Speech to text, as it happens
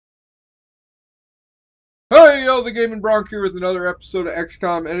Hey, yo, the Gaming Bronc here with another episode of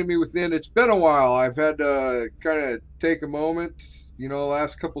XCOM Enemy Within. It's been a while. I've had to kind of take a moment.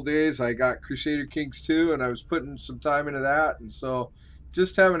 Last couple days I got Crusader Kings 2 and I was putting some time into that. And so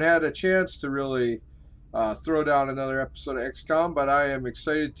just haven't had a chance to really throw down another episode of XCOM, but I am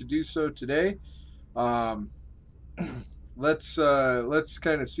excited to do so today. Um, let's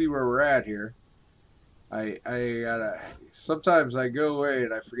kind of see where we're at here. I gotta, sometimes I go away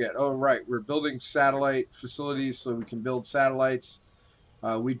and I forget. Oh, right, we're building satellite facilities so we can build satellites.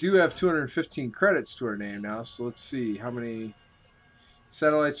 We do have 215 credits to our name now, so let's see how many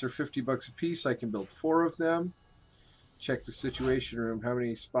satellites are $50 a piece. I can build 4 of them. Check the situation room. How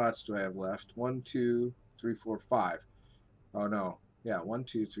many spots do I have left? 1, 2, 3, 4, 5. Oh no, yeah, 1,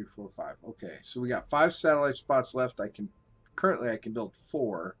 2, 3, 4, 5. Okay, so we got 5 satellite spots left. I can build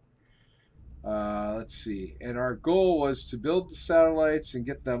 4. Let's see. And our goal was to build the satellites and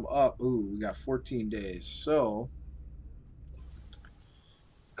get them up. Ooh, we got 14 days. So,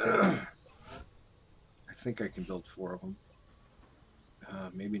 I think I can build 4 of them.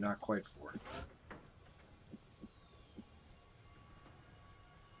 Maybe not quite 4.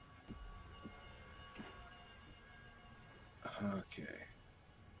 Okay.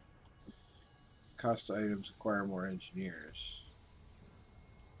 Cost items acquire more engineers.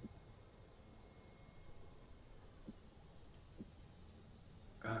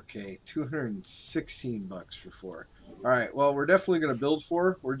 Okay, $216 for 4. All right, well, we're definitely going to build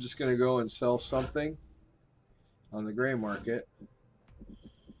 4. We're just going to go and sell something on the gray market.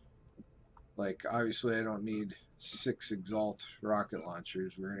 Like, obviously, I don't need 6 Exalt rocket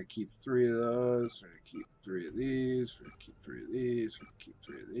launchers. We're going to keep 3 of those. We're going to keep 3 of these. We're going to keep 3 of these. We're going to keep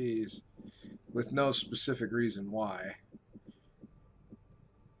 3 of these. With no specific reason why.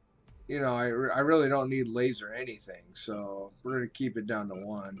 I really don't need laser anything, so we're going to keep it down to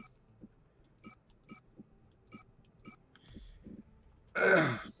 1.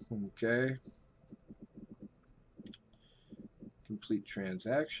 Okay. Complete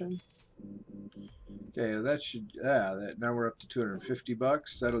transaction. Okay, that should, now we're up to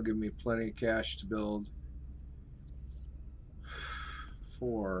 $250. That'll give me plenty of cash to build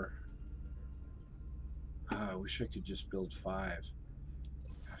 4. I wish I could just build 5.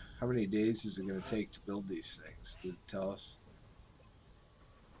 How many days is it going to take to build these things? Did it tell us?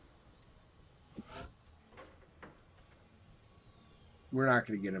 We're not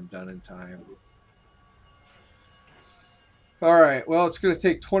going to get them done in time. Alright, well, it's going to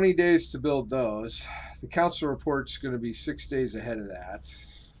take 20 days to build those. The council report's going to be 6 days ahead of that.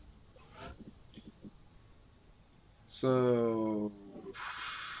 So,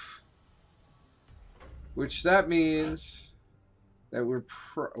 which that means that we're,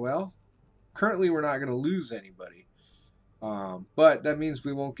 currently we're not going to lose anybody. But that means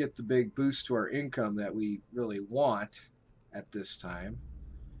we won't get the big boost to our income that we really want at this time.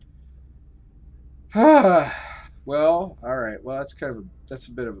 Well, all right. Well, that's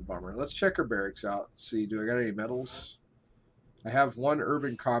a bit of a bummer. Let's check our barracks out. Let's see, do I got any medals? I have 1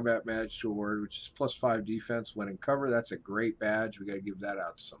 urban combat badge to award, which is +5 defense when in cover. That's a great badge. We got to give that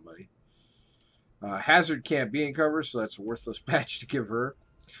out to somebody. Hazard can't be in cover, so that's a worthless badge to give her.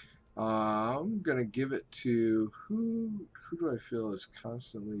 I'm gonna give it to who do I feel is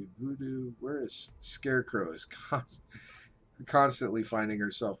constantly voodoo? Where is Scarecrow? Is constantly finding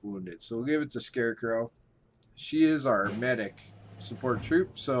herself wounded, so we'll give it to Scarecrow. She is our medic support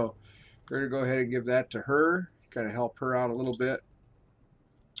troop, so we're gonna go ahead and give that to her, kind of help her out a little bit.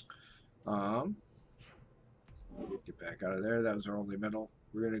 Get back out of there. That was our only medal.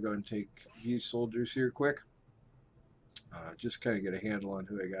 We're going to go and take these soldiers here quick. Just kind of get a handle on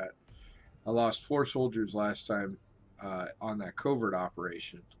who I got. I lost 4 soldiers last time on that covert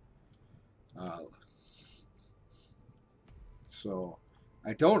operation. So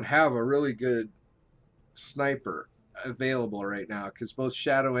I don't have a really good sniper available right now because both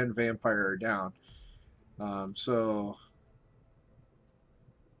Shadow and Vampire are down. So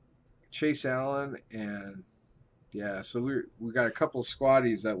Chase Allen and... yeah, so we got a couple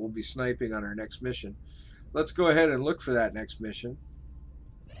squaddies that will be sniping on our next mission. Let's go ahead and look for that next mission.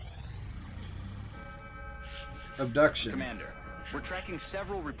 Abduction. Commander, we're tracking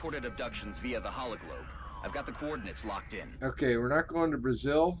several reported abductions via the hologlobe. I've got the coordinates locked in. Okay, we're not going to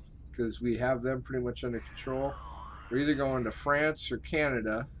Brazil because we have them pretty much under control. We're either going to France or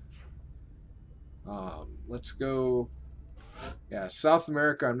Canada. Let's go... yeah, South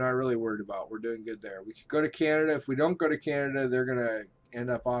America I'm not really worried about. We're doing good there. We could go to Canada. If we don't go to Canada, they're going to end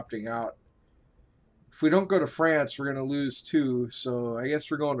up opting out. If we don't go to France, we're going to lose 2. So I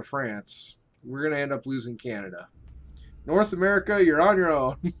guess we're going to France. We're going to end up losing Canada. North America, you're on your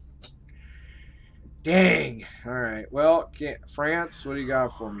own. Dang. All right. Well, France, what do you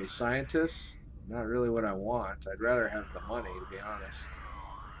got for me? Scientists? Not really what I want. I'd rather have the money, to be honest.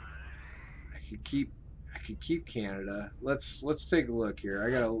 I could keep I could keep Canada. Let's take a look here.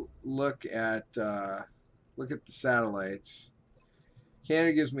 I gotta look at the satellites.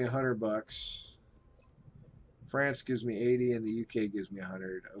 Canada gives me $100. France gives me 80, and the UK gives me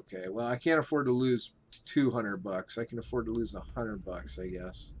 100. Okay, well I can't afford to lose $200. I can afford to lose $100, I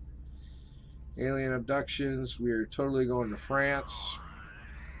guess. Alien abductions. We're totally going to France.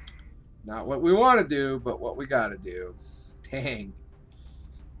 Not what we want to do, but what we got to do. Dang.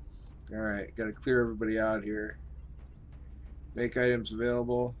 All right, got to clear everybody out here. Make items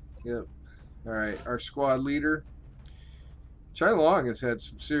available. Yep. All right, our squad leader. Chai Long has had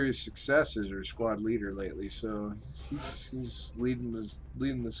some serious success as our squad leader lately, so he's leading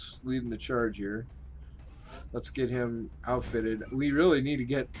the charge here. Let's get him outfitted. We really need to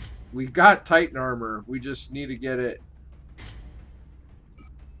get. We got Titan armor. We just need to get it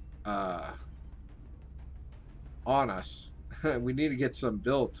on us. We need to get some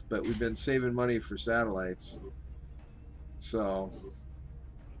built, but we've been saving money for satellites. So,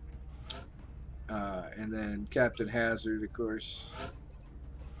 and then Captain Hazard, of course,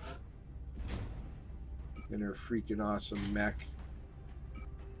 in her freaking awesome mech.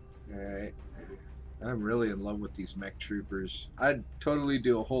 Alright. I'm really in love with these mech troopers. I'd totally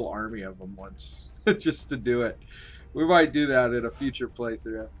do a whole army of them once, just to do it. We might do that in a future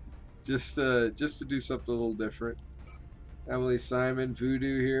playthrough, just to do something a little different. Emily Simon,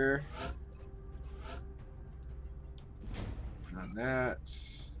 Voodoo here. On that,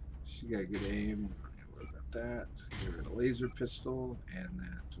 she got good aim. What about that? Give her a laser pistol, and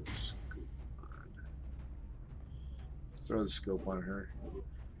that will scope on. Throw the scope on her.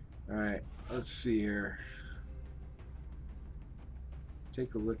 All right, let's see here.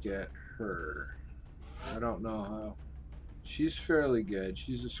 Take a look at her. I don't know how. She's fairly good.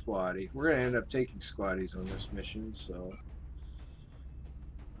 She's a squatty. We're gonna end up taking squatties on this mission, so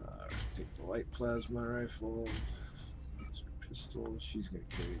take the light plasma rifle. Pistol. She's gonna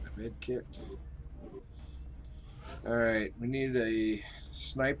carry the med kit. All right, we need a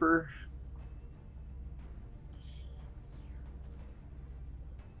sniper.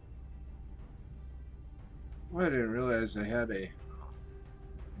 Well, I didn't realize I had a. I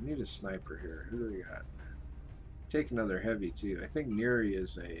need a sniper here. Who do we got? Take another heavy too. I think Nero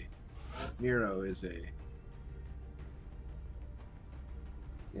is a.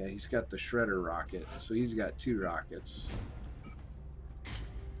 Yeah, he's got the shredder rocket, so he's got 2 rockets.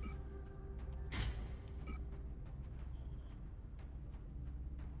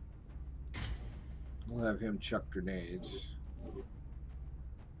 We'll have him chuck grenades.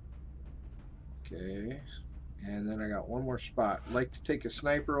 Okay. And then I got one more spot. I'd like to take a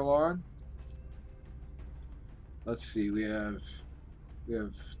sniper along. Let's see, we have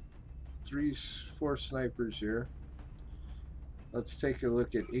 4 snipers here. Let's take a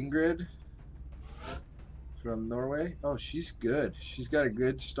look at Ingrid from Norway. Oh, she's good. She's got a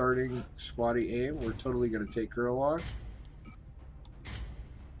good starting squatty aim. We're totally going to take her along.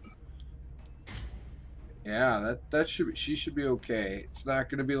 Yeah, she should be okay. It's not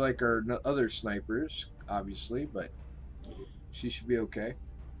going to be like our other snipers, obviously, but she should be okay.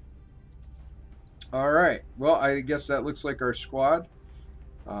 All right. Well, I guess that looks like our squad.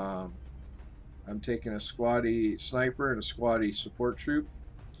 I'm taking a squatty sniper and a squatty support troop.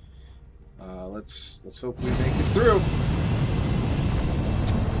 Let's hope we make it through.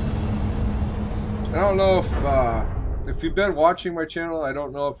 I don't know if you've been watching my channel. I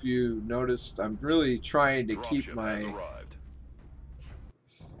don't know if you noticed. I'm really trying to keep my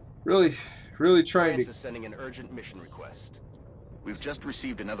really trying France to. is sending an urgent mission request. We've just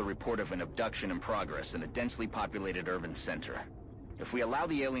received another report of an abduction in progress in a densely populated urban center. If we allow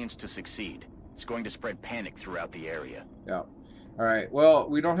the aliens to succeed, it's going to spread panic throughout the area. Yeah. All right. Well,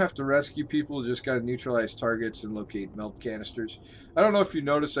 we don't have to rescue people. Just got to neutralize targets and locate melt canisters. I don't know if you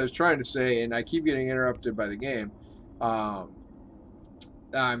noticed. I was trying to say, and I keep getting interrupted by the game.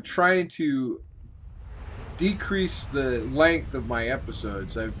 I'm trying to decrease the length of my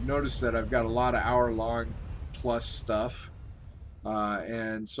episodes. I've noticed that I've got a lot of hour-long plus stuff,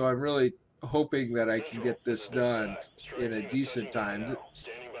 and so I'm really hoping that I can get this done in a decent time.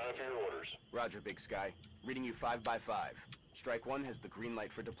 Roger, Big Sky. Reading you 5 by 5. Strike 1 has the green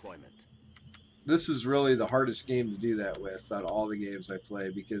light for deployment. This is really the hardest game to do that with out of all the games I play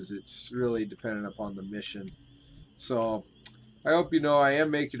because it's really dependent upon the mission. So I hope you know I am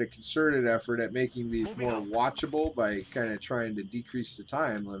making a concerted effort at making these more watchable by kind of trying to decrease the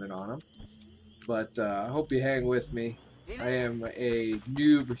time limit on them. But I hope you hang with me. I am a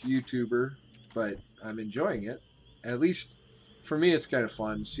noob YouTuber, but I'm enjoying it. At least for me, it's kind of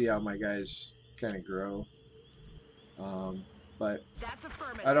fun to see how my guys kind of grow. But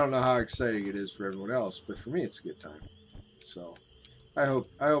I don't know how exciting it is for everyone else, but for me, it's a good time. So I hope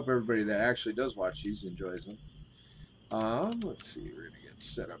everybody that actually does watch these enjoys them. Let's see, we're gonna get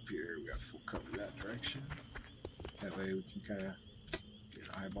set up here. We got full cover that direction. That way we can kind of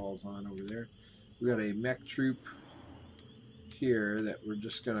get eyeballs on over there. We got a mech troop here that we're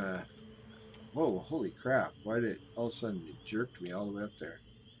just gonna. Whoa! Holy crap! Why did it all of a sudden it jerked me all the way up there?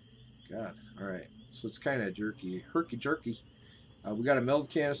 God. All right. So it's kind of jerky, herky jerky. We got a meld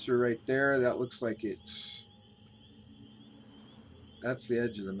canister right there. That looks like that's the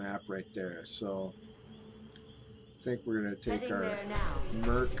edge of the map right there. So I think we're gonna take our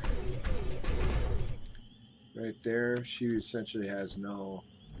Merc right there. She essentially has no.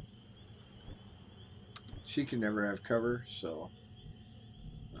 She can never have cover, so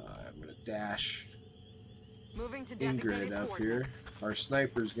I'm gonna dash Ingrid up here. Our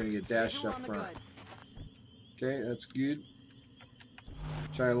sniper's gonna get dashed up front. Okay, that's good.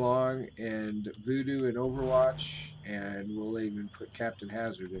 Chai Long and Voodoo in Overwatch, and we'll even put Captain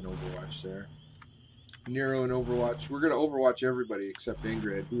Hazard in Overwatch there. Nero in Overwatch. We're going to Overwatch everybody except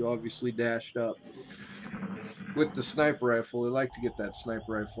Ingrid, who obviously dashed up with the sniper rifle. They like to get that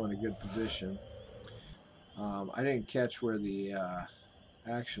sniper rifle in a good position. I didn't catch where the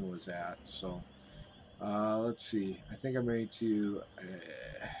action was at, so let's see. I think I'm going to...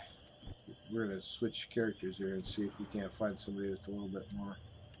 we're going to switch characters here and see if we can't find somebody with a little bit more.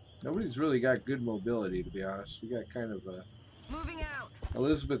 Nobody's really got good mobility, to be honest. We got kind of a... Moving out.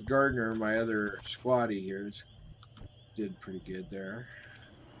 Elizabeth Gardner, my other squatty here, did pretty good there.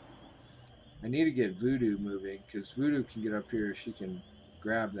 I need to get Voodoo moving, because Voodoo can get up here. She can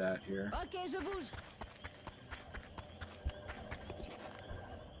grab that here. Okay, je bouge.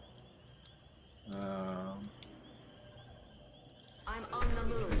 I'm on the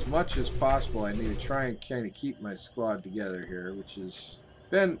move. As much as possible, I need to try and kind of keep my squad together here, which has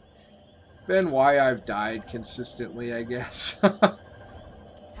been why I've died consistently, I guess.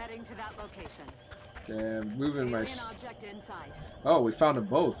 Heading to that location. Okay, I'm moving my... Oh, we found them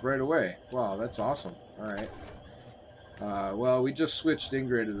both right away. Wow, that's awesome. Alright. Well, we just switched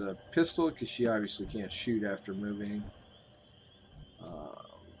Ingrid to the pistol because she obviously can't shoot after moving.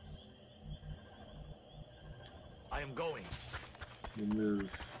 I am going. We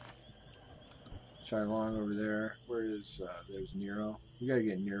move Chai Long over there. Where is... there's Nero. We gotta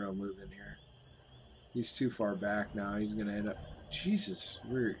get Nero moving here. He's too far back now. He's gonna end up... Jesus,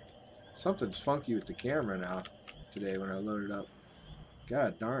 weird. Something's funky with the camera now today when I load it up.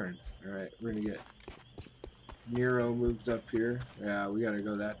 God darn. Alright, we're gonna get Nero moved up here. Yeah, we gotta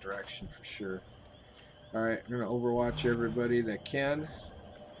go that direction for sure. Alright, we're gonna overwatch everybody that can.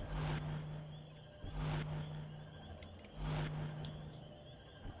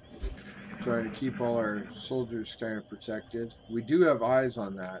 Trying to keep all our soldiers kind of protected. We do have eyes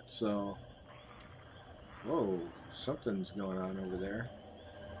on that, so... Whoa, something's going on over there.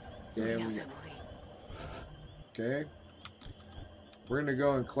 Okay, we're gonna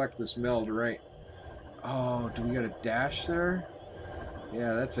go and collect this meld, right? Oh, do we got a dash there?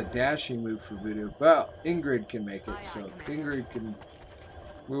 Yeah, that's a dashing move for Voodoo. Well, Ingrid can make it, so Ingrid can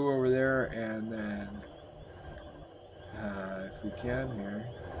move over there, and then if we can here.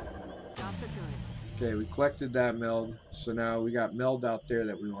 Okay, we collected that meld, so now we got meld out there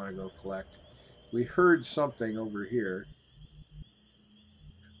that we want to go collect. We heard something over here.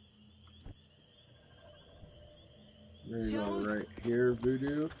 There you go, right here,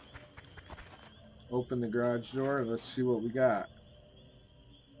 Voodoo. Open the garage door and let's see what we got.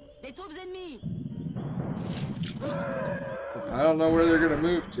 I don't know where they're gonna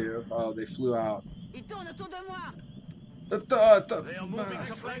move to. Oh, they flew out.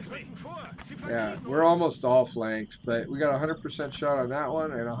 Yeah, we're almost all flanked, but we got a 100% shot on that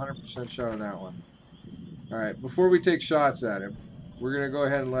one and a 100% shot on that one. Alright, before we take shots at him, we're going to go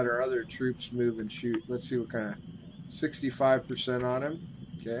ahead and let our other troops move and shoot. Let's see what kind of... 65% on him.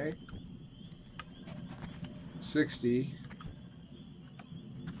 Okay. 60.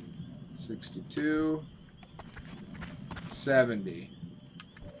 62. 70.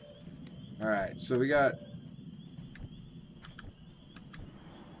 Alright, so we got...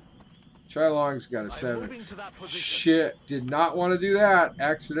 Chai Long's got a 7. Shit, did not want to do that.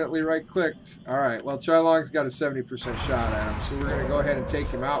 Accidentally right-clicked. Alright, well, Chai Long's got a 70% shot at him, so we're going to go ahead and take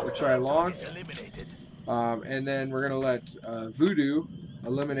him out with Chai Long. And then we're going to let Voodoo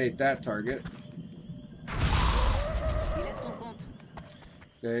eliminate that target.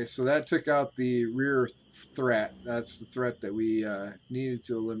 Okay, so that took out the rear threat. That's the threat that we needed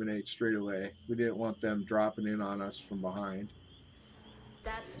to eliminate straight away. We didn't want them dropping in on us from behind.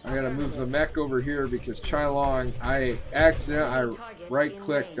 That's I gotta move the affirmative. mech over here because Chai Long, I accidentally, Enemy I target right in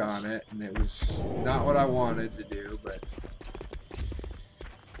clicked range. on it and it was not what I wanted to do, but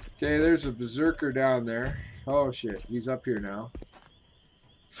okay, there's a berserker down there. Oh shit, he's up here now.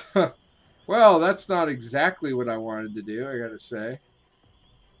 Well, that's not exactly what I wanted to do, I gotta say.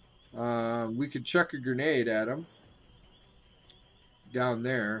 We could chuck a grenade at him down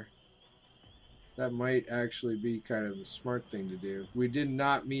there. That might actually be kind of the smart thing to do. We did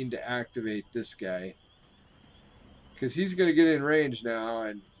not mean to activate this guy, because he's going to get in range now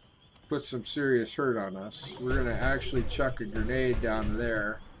and put some serious hurt on us. We're going to actually chuck a grenade down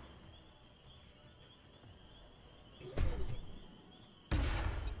there.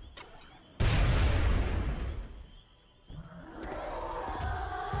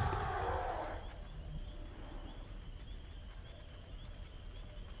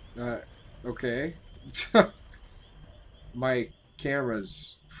 Okay. My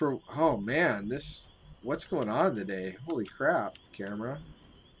camera's for... Oh, man. This... What's going on today? Holy crap, camera.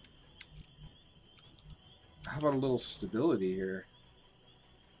 How about a little stability here?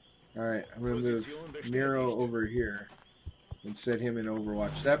 Alright, I'm going to move Nero over here and set him in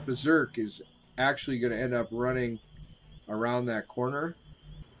Overwatch. That Berserk is actually going to end up running around that corner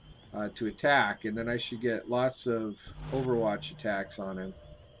to attack, and then I should get lots of Overwatch attacks on him.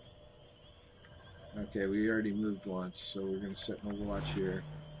 Okay, we already moved once, so we're going to set an Overwatch here.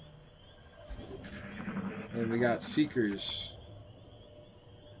 And we got Seekers.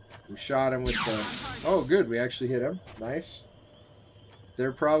 We shot him with the... Oh, good, we actually hit him. Nice.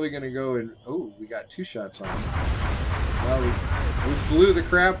 They're probably going to go and... Oh, we got 2 shots on him. Well, we blew the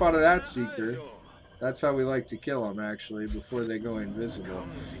crap out of that Seeker. That's how we like to kill them, actually, before they go invisible.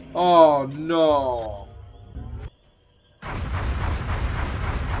 Oh, no!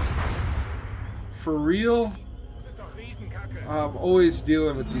 For real? I'm always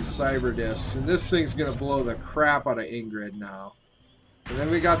dealing with these cyber discs, and this thing's gonna blow the crap out of Ingrid now. And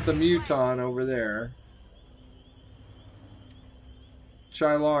then we got the Muton over there.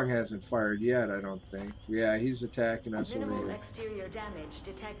 Chai Long hasn't fired yet, I don't think. Yeah, he's attacking us over Minimal here. exterior damage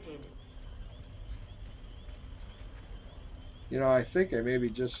detected. You know, I think I maybe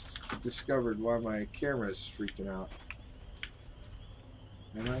just discovered why my camera's freaking out.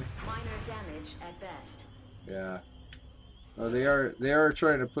 Am I? Minor damage at best. Yeah. Oh, they are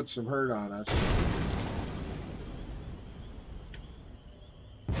trying to put some hurt on us.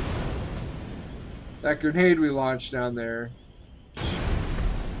 That grenade we launched down there,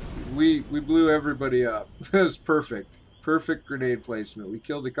 we blew everybody up. That was perfect. Perfect grenade placement. We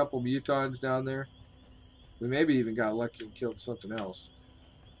killed a couple mutons down there. We maybe even got lucky and killed something else.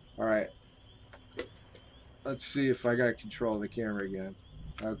 Alright. Let's see if I got control of the camera again.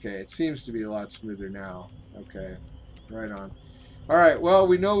 Okay, it seems to be a lot smoother now. Okay, right on. Alright, well,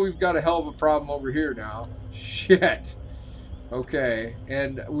 we know we've got a hell of a problem over here now. Shit. Okay,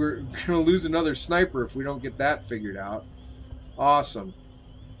 and we're going to lose another sniper if we don't get that figured out. Awesome.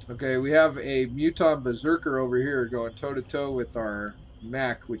 Okay, we have a Muton Berserker over here going toe-to-toe with our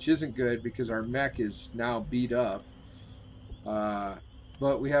mech, which isn't good because our mech is now beat up.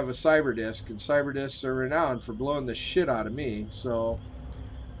 But we have a cyber disc, and cyber discs are renowned for blowing the shit out of me. So,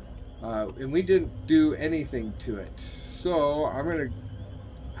 and we didn't do anything to it. So I'm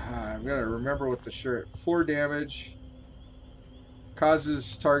gonna remember what the shirt. 4 damage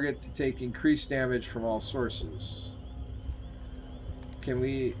causes target to take increased damage from all sources. Can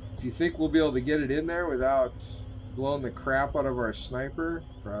we? Do you think we'll be able to get it in there without blowing the crap out of our sniper?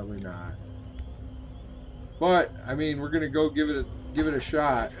 Probably not. But I mean, we're gonna go give it a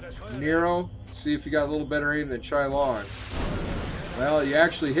shot. Nero, see if you got a little better aim than Chai Long. Well, you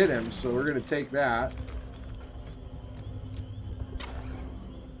actually hit him, so we're gonna take that.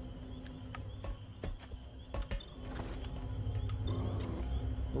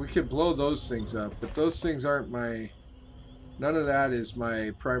 We could blow those things up, but those things aren't my... None of that is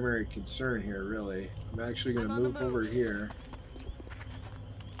my primary concern here, really. I'm actually going to move over here.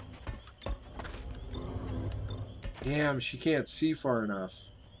 Damn, she can't see far enough.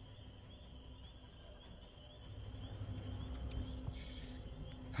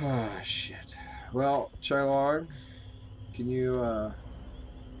 Ah, shit. Well, Chai Long, can you,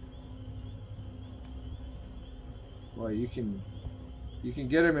 well, you can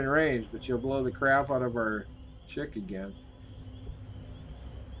get him in range, but you'll blow the crap out of our chick again.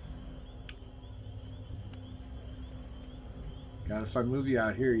 God, if I move you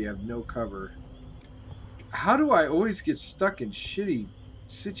out here, you have no cover. How do I always get stuck in shitty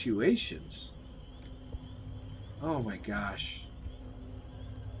situations. Oh my gosh.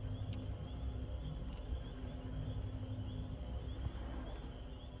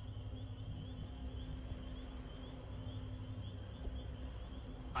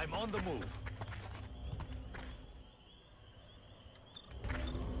 I'm on the move.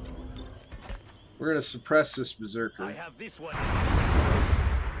 We're gonna suppress this berserker. I have this one.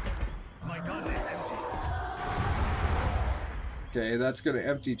 My gun is empty. Okay, that's gonna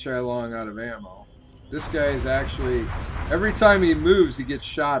empty Chai Long out of ammo. This guy is actually, every time he moves, he gets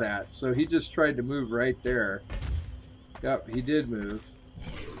shot at. So he just tried to move right there. Yep, he did move.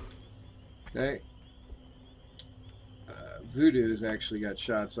 Okay. Voodoo's actually got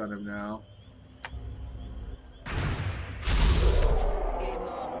shots on him now.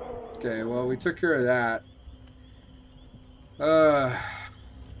 Okay, well, we took care of that.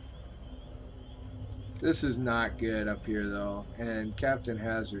 This is not good up here, though. And Captain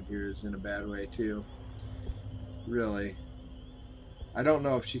Hazard here is in a bad way, too. Really. I don't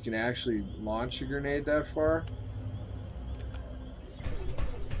know if she can actually launch a grenade that far.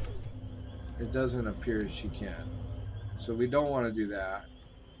 It doesn't appear she can. So we don't want to do that.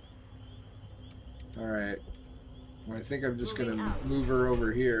 Alright. I think I'm just going to move her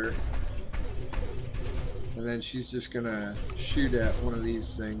over here. And then she's just going to shoot at one of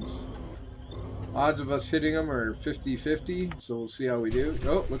these things. Odds of us hitting them are 50-50, so we'll see how we do.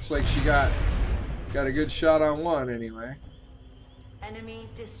 Oh, looks like she got a good shot on one anyway. Enemy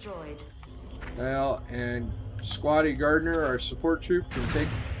destroyed. Well, and Squatty Gardner, our support troop, can take...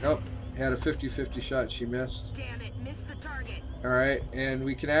 Oh, had a 50-50 shot. She missed. Damn it, missed the target. Alright, and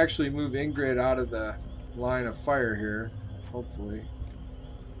we can actually move Ingrid out of the line of fire here, hopefully.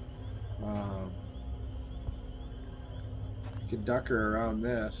 We can duck her around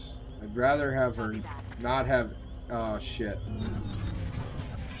this. I'd rather have her not have... Oh, shit.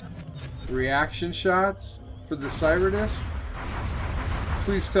 Reaction shots for the Cyberdisc?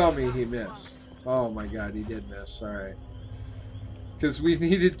 Please tell me he missed. Oh my god, he did miss. Alright. Because we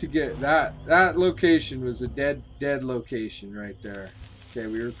needed to get... That location was a dead location right there. Okay,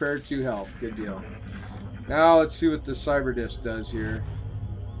 we repaired 2 health. Good deal. Now let's see what the Cyberdisc does here.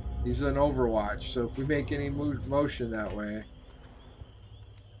 He's an Overwatch, so if we make any motion that way...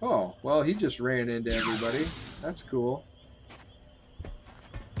 Oh, well, he just ran into everybody. That's cool.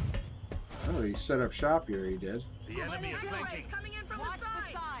 Oh, he set up shop here, he did. The enemy is flanking. Coming in from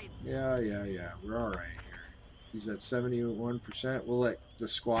the side. Yeah. We're alright here. He's at 71%. We'll let the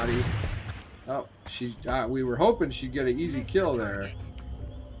Squatty... Oh, we were hoping she'd get an easy kill there.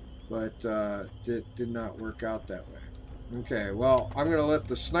 But did not work out that way. Okay, well, I'm going to let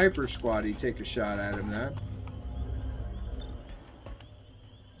the Sniper Squatty take a shot at him then.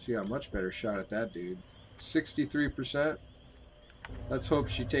 She got a much better shot at that dude. 63%. Let's hope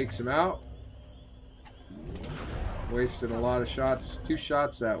she takes him out. Wasted a lot of shots. 2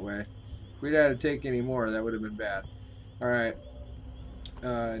 shots that way. If we'd had to take any more, that would have been bad. Alright.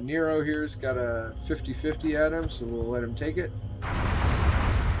 Nero here's got a 50-50 at him, so we'll let him take it.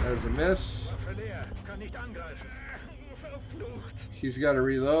 That was a miss. He's got to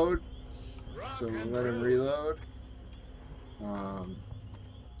reload, so we'll let him reload.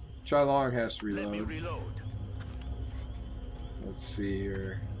 Chai Long has to reload. Let's see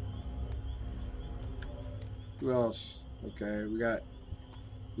here. Who else? Okay,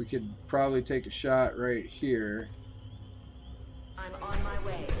 we could probably take a shot right here. I'm on my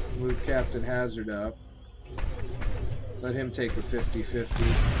way. Move Captain Hazard up. Let him take a 50-50.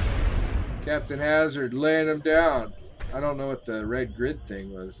 Captain Hazard laying him down. I don't know what the red grid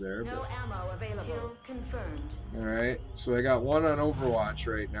thing was there. No ammo available. Kill confirmed. Alright, so I got 1 on Overwatch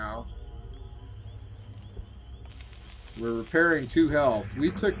right now. We're repairing 2 health.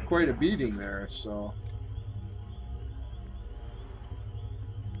 We took quite a beating there, so...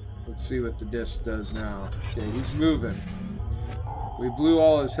 Let's see what the disc does now. Okay, he's moving. We blew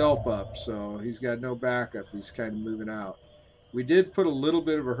all his help up, so he's got no backup. He's kind of moving out. We did put a little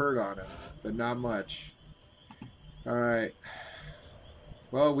bit of a hurt on him, but not much. Alright.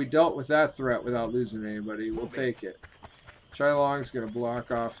 Well, we dealt with that threat without losing anybody. We'll take it. Chai Long's going to block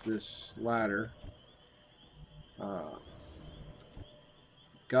off this ladder.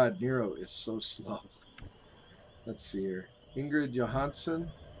 God, Nero is so slow. Let's see here. Ingrid Johansson.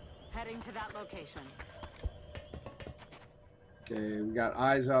 Heading to that location. Okay, we got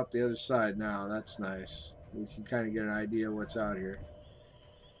eyes out the other side now. That's nice. We can kind of get an idea of what's out here.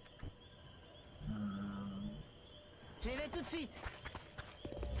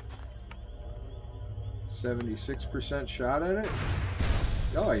 76% shot at it?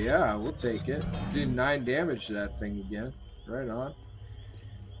 Oh yeah, we'll take it. Did 9 damage to that thing again. Right on.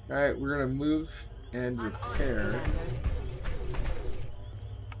 Alright, we're gonna move and I'm on it, repair Commander.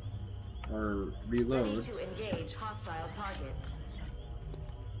 or Ready reload. to engage hostile targets.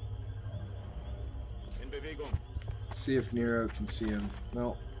 See if Nero can see him.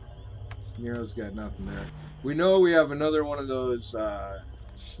 Nope. Nero's got nothing there. We know we have another one of those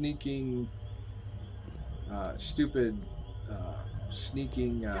sneaking, stupid,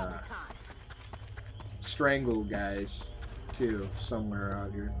 sneaking Double time. strangle guys too somewhere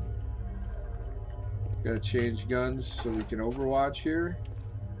out here. Gotta change guns so we can overwatch here.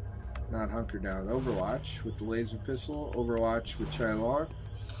 Not hunker down. Overwatch with the laser pistol. Overwatch with Chylon.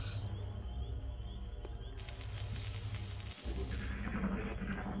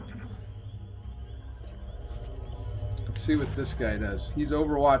 Let's see what this guy does. He's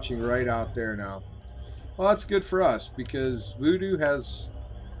overwatching right out there now. Well, that's good for us because Voodoo has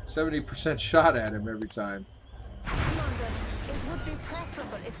 70% shot at him every time. Commander, it would be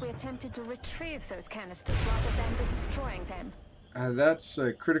preferable if we attempted to retrieve those canisters rather than destroying them. That's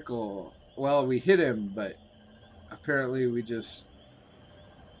a critical. Well, we hit him, but apparently we just.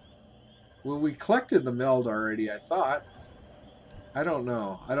 Well, we collected the meld already, I thought. I don't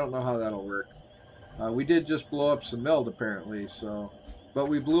know. I don't know how that'll work. We did just blow up some meld, apparently, so. But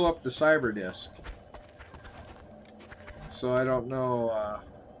we blew up the cyber disk. So I don't know.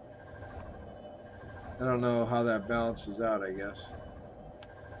 I don't know how that balances out, I guess.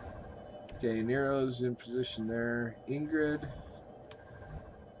 Okay, Nero's in position there. Ingrid.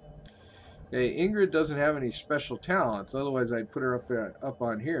 Hey, Ingrid doesn't have any special talents. Otherwise, I'd put her up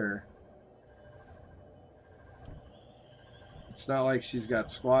on here. It's not like she's got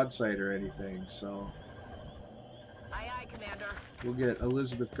squad sight or anything, so Aye, aye, Commander. we'll get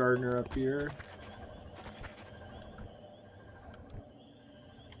Elizabeth Gardner up here.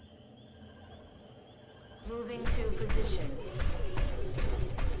 Moving to position.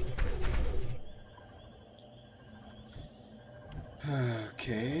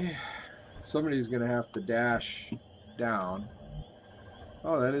 Okay. Somebody's gonna have to dash down.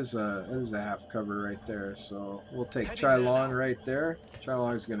 Oh, that is a half cover right there. So we'll take Heading there Chylon now. right there.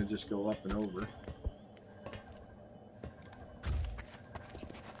 Chylon's gonna just go up and over.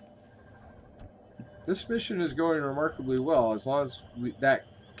 This mission is going remarkably well, as long as that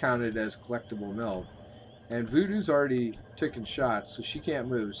counted as collectible meld. And Voodoo's already taken shots, so she can't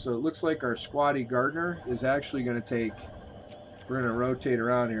move. So it looks like our squatty Gardner is actually going to take. We're going to rotate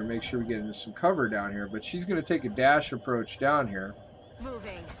around here, make sure we get into some cover down here. But she's going to take a dash approach down here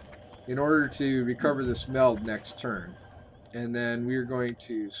Moving. in order to recover this meld next turn. And then we're going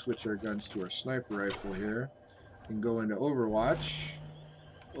to switch our guns to our sniper rifle here and go into Overwatch.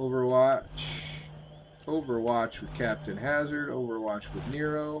 Overwatch with Captain Hazard. Overwatch with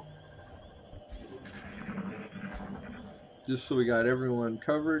Nero. Just so we got everyone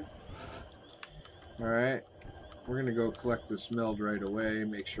covered. Alright. We're going to go collect this meld right away.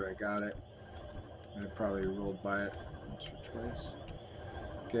 Make sure I got it. I probably rolled by it once or twice.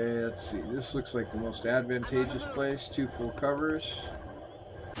 Okay, let's see. This looks like the most advantageous place. 2 full covers.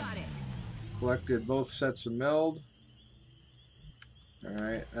 Got it. Collected both sets of meld.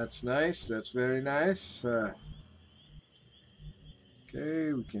 Alright, that's nice. That's very nice. Okay,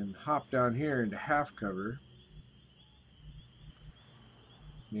 we can hop down here into half cover.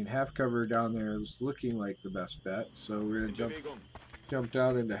 I mean, half cover down there is looking like the best bet, so we're going to jump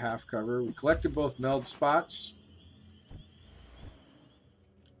down into half cover. We collected both meld spots.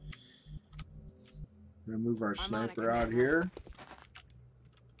 We're going to move our sniper out here.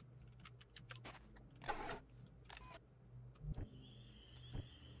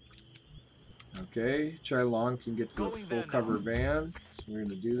 Okay, Chylon can get to the Going full there cover now. van, so we're going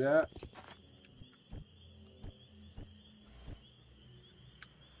to do that.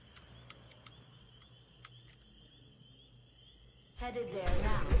 Headed there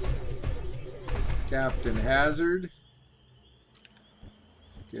now. Captain Hazard.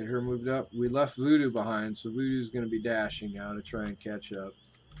 Get her moved up. We left Voodoo behind, so Voodoo's going to be dashing now to try and catch up.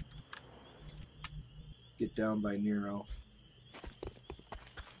 Get down by Nero.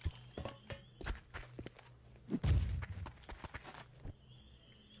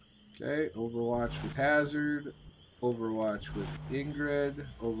 Okay, Overwatch with Hazard. Overwatch with Ingrid.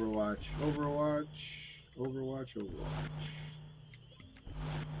 Overwatch, Overwatch. Overwatch, Overwatch.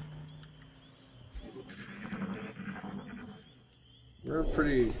 We're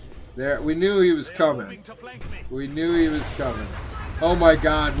pretty there. We knew he was They are coming. moving to flank me. We knew he was coming. Oh my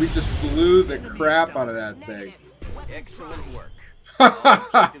god, we just blew the crap out of that thing. Excellent work. That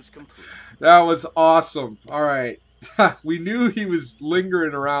Objectives complete. was awesome. Alright. We knew he was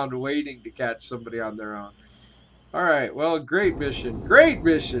lingering around waiting to catch somebody on their own. All right. Well, great mission. Great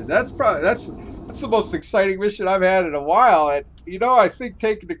mission. That's the most exciting mission I've had in a while. And you know, I think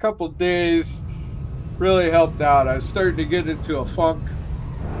taking a couple days really helped out. I was starting to get into a funk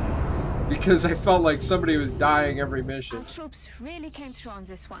because I felt like somebody was dying every mission. Our troops really came through on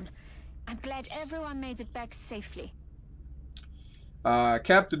this one. I'm glad everyone made it back safely.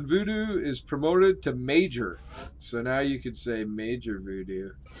 Captain Voodoo is promoted to Major. So now you could say Major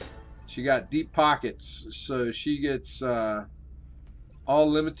Voodoo. She got deep pockets, so she gets all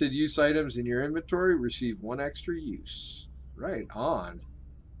limited use items in your inventory receive 1 extra use. Right on.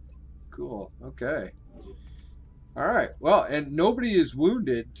 Cool. Okay. All right. Well, and nobody is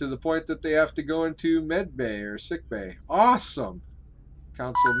wounded to the point that they have to go into med bay or sick bay. Awesome.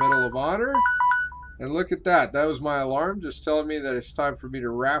 Council Medal of Honor. And look at that. That was my alarm just telling me that it's time for me to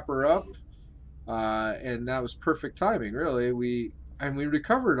wrap her up. And that was perfect timing, really. We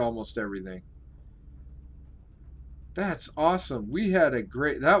recovered almost everything. That's awesome.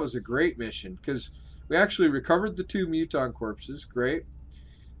 That was a great mission because we actually recovered the 2 muton corpses. Great.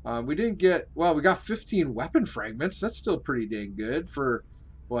 We didn't get, well, we got 15 weapon fragments. That's still pretty dang good for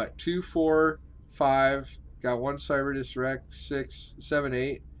what? 2, 4, 5. Got 1 cyber disrect, 6, 7,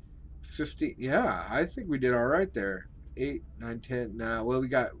 8, 15. Yeah, I think we did all right there. 8, 9, 10. Nah, well,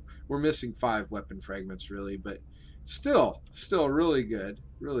 we're missing 5 weapon fragments really, but still really good.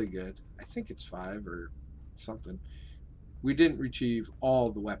 Really good. I think it's 5 or something. We didn't retrieve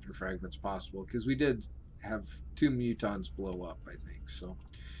all the weapon fragments possible because we did have 2 mutons blow up, I think. So,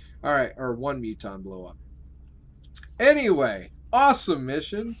 all right, or 1 muton blow up. Anyway, awesome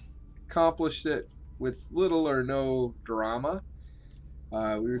mission. Accomplished it with little or no drama.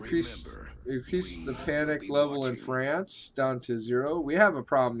 We increased the panic level in France down to 0. We have a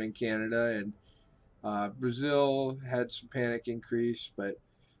problem in Canada, and Brazil had some panic increase, but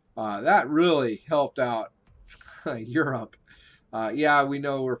that really helped out Europe. Yeah, we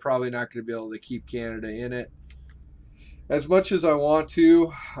know we're probably not going to be able to keep Canada in it. As much as I want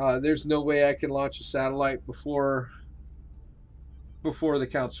to, there's no way I can launch a satellite before the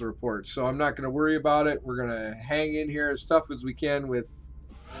council report. So I'm not going to worry about it. We're going to hang in here as tough as we can with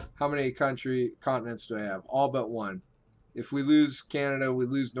how many continents do I have? All but 1. If we lose Canada, we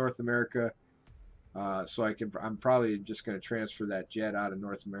lose North America. So I'm probably just going to transfer that jet out of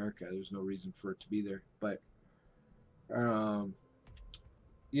North America. There's no reason for it to be there. But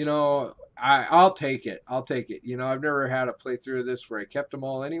you know, I'll take it. I'll take it. You know, I've never had a playthrough of this where I kept them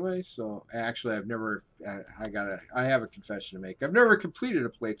all anyway. So actually, I've never. I have a confession to make. I've never completed a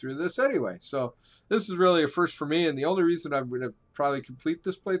playthrough of this anyway. So this is really a first for me. And the only reason I'm going to probably complete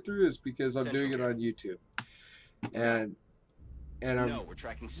this playthrough is because I'm doing it on YouTube. And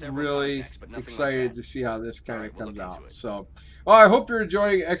I'm really excited to see how this kind of comes out. So, well, I hope you're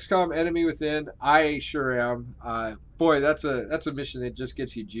enjoying XCOM Enemy Within. I sure am. Boy, that's a mission that just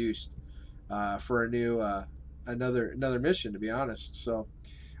gets you juiced for a new another mission, to be honest. So,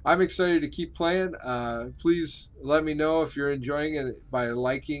 I'm excited to keep playing. Please let me know if you're enjoying it by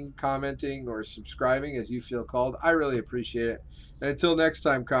liking, commenting, or subscribing as you feel called. I really appreciate it. And until next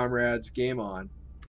time, comrades, game on.